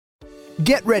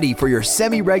Get ready for your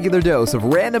semi-regular dose of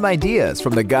random ideas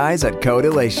from the guys at Code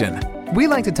Elation. We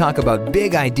like to talk about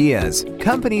big ideas,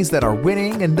 companies that are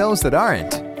winning and those that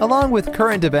aren't, along with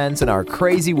current events in our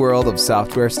crazy world of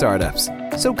software startups.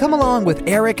 So come along with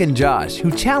Eric and Josh,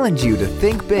 who challenge you to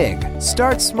think big,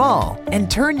 start small, and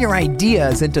turn your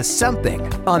ideas into something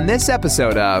on this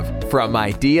episode of From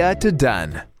Idea to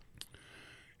Done.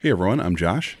 Hey everyone, I'm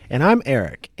Josh. And I'm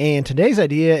Eric. And today's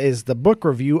idea is the book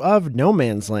review of No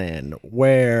Man's Land,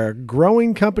 Where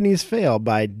Growing Companies Fail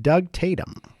by Doug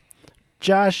Tatum.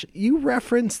 Josh, you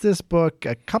referenced this book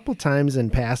a couple times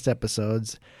in past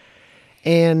episodes,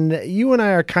 and you and I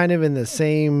are kind of in the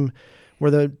same, we're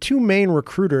the two main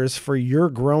recruiters for your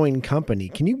growing company.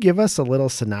 Can you give us a little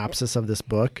synopsis of this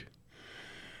book?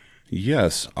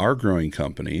 Yes, our growing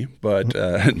company, but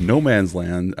No Man's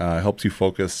Land helps you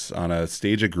focus on a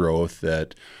stage of growth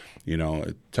that, you know,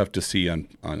 tough to see on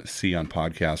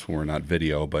podcasts when we're not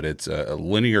video, but it's a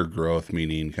linear growth,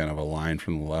 meaning kind of a line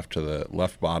from the left to the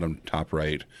left bottom, top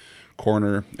right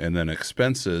corner, and then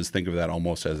expenses. Think of that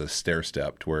almost as a stair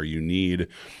step, to where you need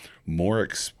more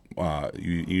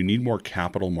you need more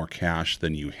capital, more cash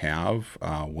than you have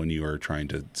when you are trying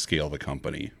to scale the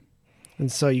company.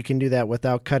 And so you can do that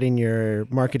without cutting your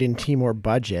marketing team or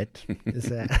budget. Is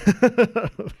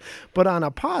that? But on a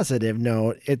positive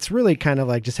note, it's really kind of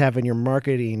like just having your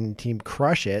marketing team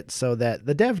crush it so that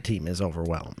the dev team is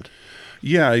overwhelmed.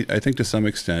 Yeah, I think to some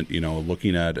extent, you know,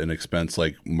 looking at an expense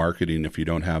like marketing, if you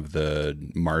don't have the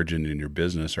margin in your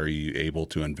business, are you able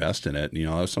to invest in it? You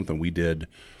know, that was something we did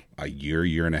a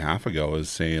year and a half ago, is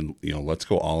saying, you know, let's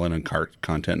go all in on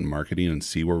content and marketing and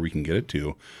see where we can get it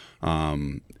to.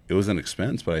 It was an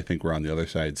expense, but I think we're on the other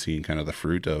side seeing kind of the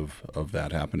fruit of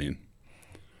that happening.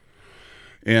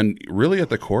 And really at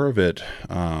the core of it,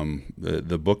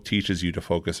 the book teaches you to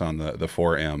focus on the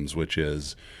 4 M's, which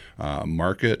is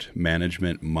market,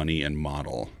 management, money, and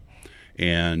model.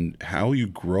 And how you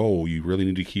grow, you really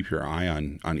need to keep your eye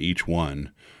on each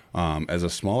one. As a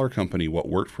smaller company, what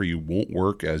worked for you won't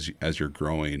work as you're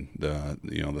growing. The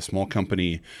small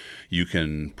company, you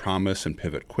can promise and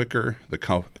pivot quicker. The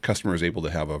customer is able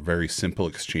to have a very simple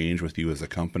exchange with you as a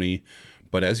company.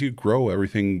 But as you grow,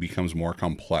 everything becomes more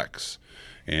complex,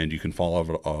 and you can fall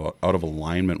out of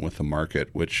alignment with the market,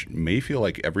 which may feel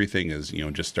like everything is, you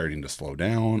know, just starting to slow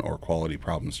down, or quality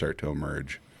problems start to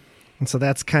emerge. And so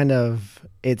that's kind of,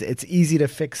 it's easy to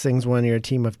fix things when you're a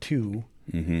team of 2.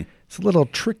 Mm-hmm. It's a little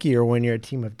trickier when you're a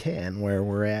team of 10, where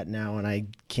we're at now, and I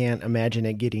can't imagine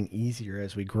it getting easier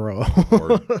as we grow.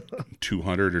 Or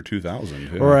 200 or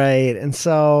 2,000. Yeah. Right. And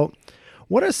so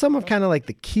what are some of kind of like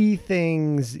the key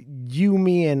things you,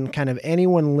 me, and kind of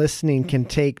anyone listening can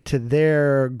take to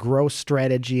their growth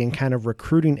strategy and kind of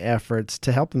recruiting efforts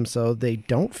to help them so they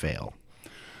don't fail?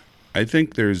 I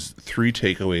think there's 3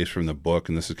 takeaways from the book,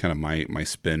 and this is kind of my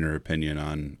spin or opinion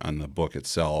on the book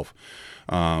itself.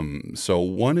 So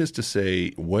one is to say,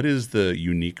 what is the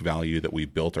unique value that we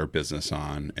built our business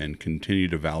on, and continue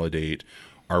to validate,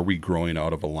 are we growing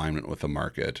out of alignment with the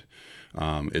market?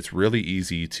 It's really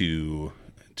easy to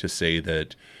say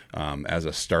that as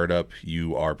a startup,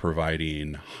 you are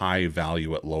providing high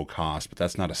value at low cost, but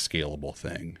that's not a scalable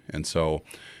thing. And so,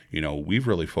 you know, we've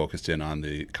really focused in on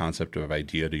the concept of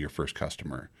idea to your first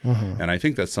customer. Mm-hmm. And I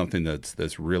think that's something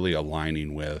that's really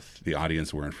aligning with the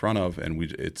audience we're in front of, and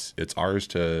it's ours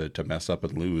to mess up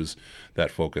and lose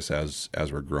that focus as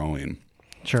we're growing.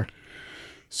 Sure.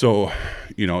 So,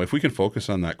 you know, if we can focus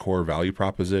on that core value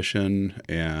proposition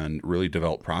and really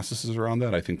develop processes around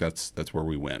that, I think that's where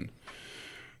we win.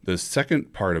 The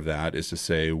second part of that is to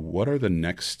say, what are the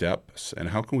next steps, and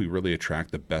how can we really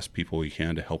attract the best people we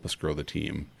can to help us grow the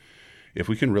team? If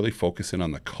we can really focus in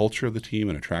on the culture of the team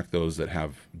and attract those that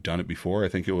have done it before, I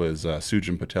think it was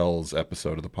Sujin Patel's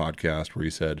episode of the podcast where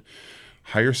he said,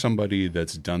 hire somebody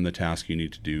that's done the task you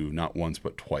need to do, not once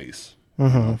but twice.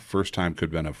 Mm-hmm. You know, first time could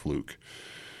have been a fluke.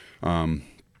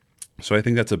 So I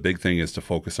think that's a big thing, is to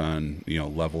focus on, you know,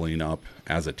 leveling up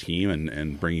as a team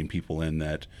and bringing people in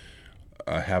that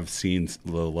have seen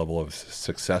the level of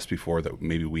success before that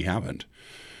maybe we haven't.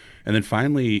 And then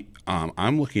finally,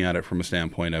 I'm looking at it from a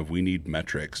standpoint of, we need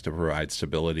metrics to provide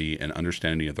stability and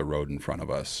understanding of the road in front of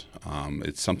us.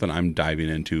 It's something I'm diving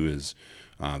into, is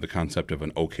the concept of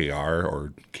an OKR,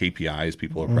 or KPIs.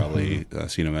 People have probably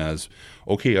seen them as.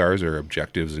 OKRs are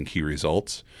objectives and key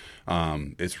results.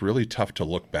 It's really tough to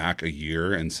look back a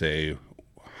year and say,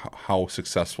 how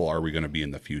successful are we going to be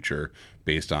in the future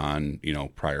based on, you know,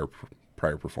 prior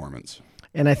performance.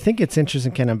 And I think it's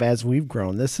interesting, kind of as we've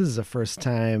grown, this is the first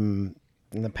time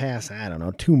in the past,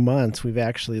 2 months, we've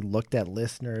actually looked at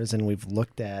listeners, and we've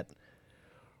looked at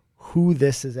who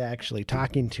this is actually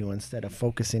talking to instead of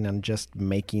focusing on just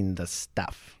making the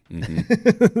stuff.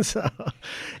 So,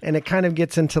 and it kind of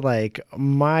gets into like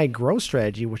my growth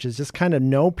strategy, which is just kind of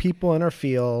know people in our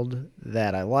field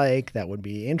that I like, that would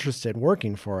be interested in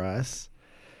working for us,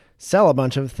 sell a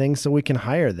bunch of things so we can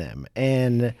hire them.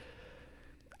 And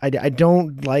I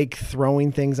don't like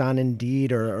throwing things on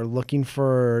Indeed or looking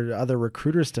for other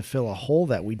recruiters to fill a hole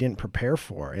that we didn't prepare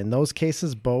for. In those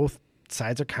cases, both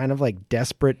sides are kind of like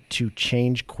desperate to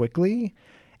change quickly.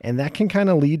 And that can kind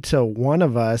of lead to one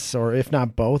of us, or if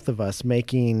not both of us,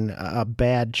 making a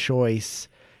bad choice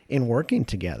in working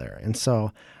together. And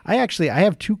so I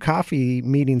have 2 coffee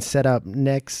meetings set up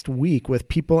next week with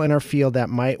people in our field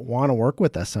that might want to work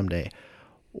with us someday.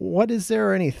 What is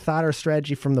there any thought or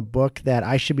strategy from the book that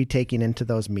I should be taking into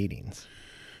those meetings?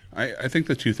 I think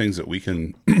the 2 things that we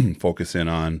can focus in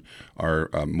on are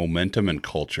momentum and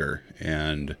culture.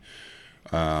 And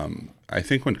I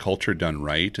think when culture done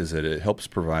right is that it helps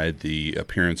provide the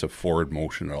appearance of forward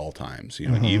motion at all times. You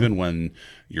know, even when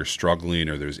you're struggling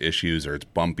or there's issues or it's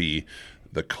bumpy,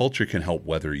 the culture can help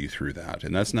weather you through that.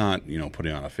 And that's not,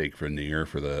 putting on a fake veneer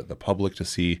for the public to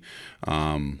see,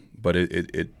 but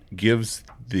it gives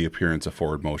the appearance of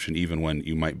forward motion even when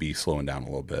you might be slowing down a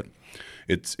little bit.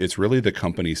 It's really the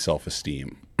company's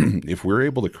self-esteem. If we're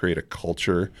able to create a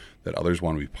culture that others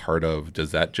want to be part of, does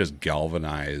that just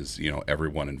galvanize,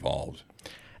 everyone involved?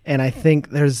 And I think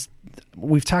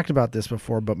we've talked about this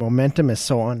before, but momentum is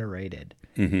so underrated.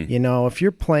 If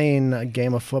you're playing a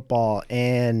game of football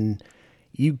and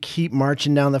you keep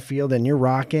marching down the field and you're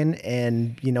rocking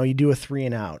and, you do a 3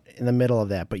 and out in the middle of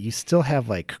that, but you still have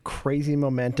like crazy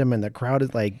momentum and the crowd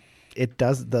is like,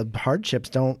 the hardships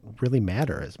don't really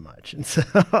matter as much. And so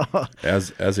as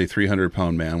a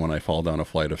 300-pound man, when I fall down a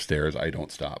flight of stairs, I don't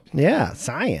stop. Yeah.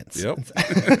 Science. Yep.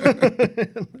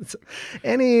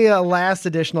 Any last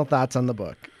additional thoughts on the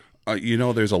book?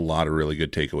 There's a lot of really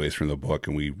good takeaways from the book,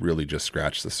 and we really just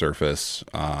scratched the surface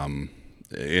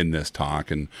in this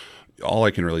talk. And all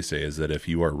I can really say is that if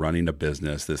you are running a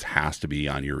business, this has to be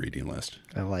on your reading list.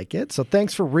 I like it. So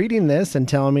thanks for reading this and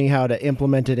telling me how to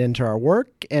implement it into our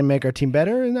work and make our team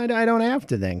better. And I don't have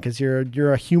to then, because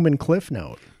you're a human Cliff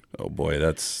Note. Oh boy,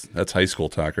 that's high school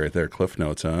talk right there. Cliff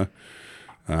Notes, huh?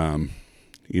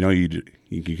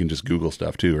 You can just Google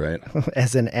stuff too, right?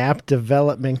 As an app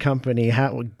development company,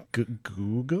 how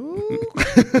Google?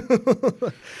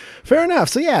 Fair enough.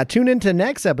 So yeah, tune into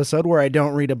next episode where I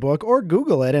don't read a book or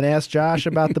Google it and ask Josh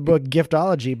about the book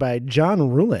Giftology by John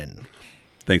Ruhlin.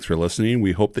 Thanks for listening.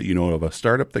 We hope that you know of a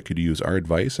startup that could use our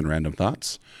advice and random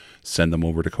thoughts. Send them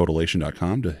over to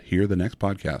Codilation.com to hear the next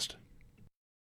podcast.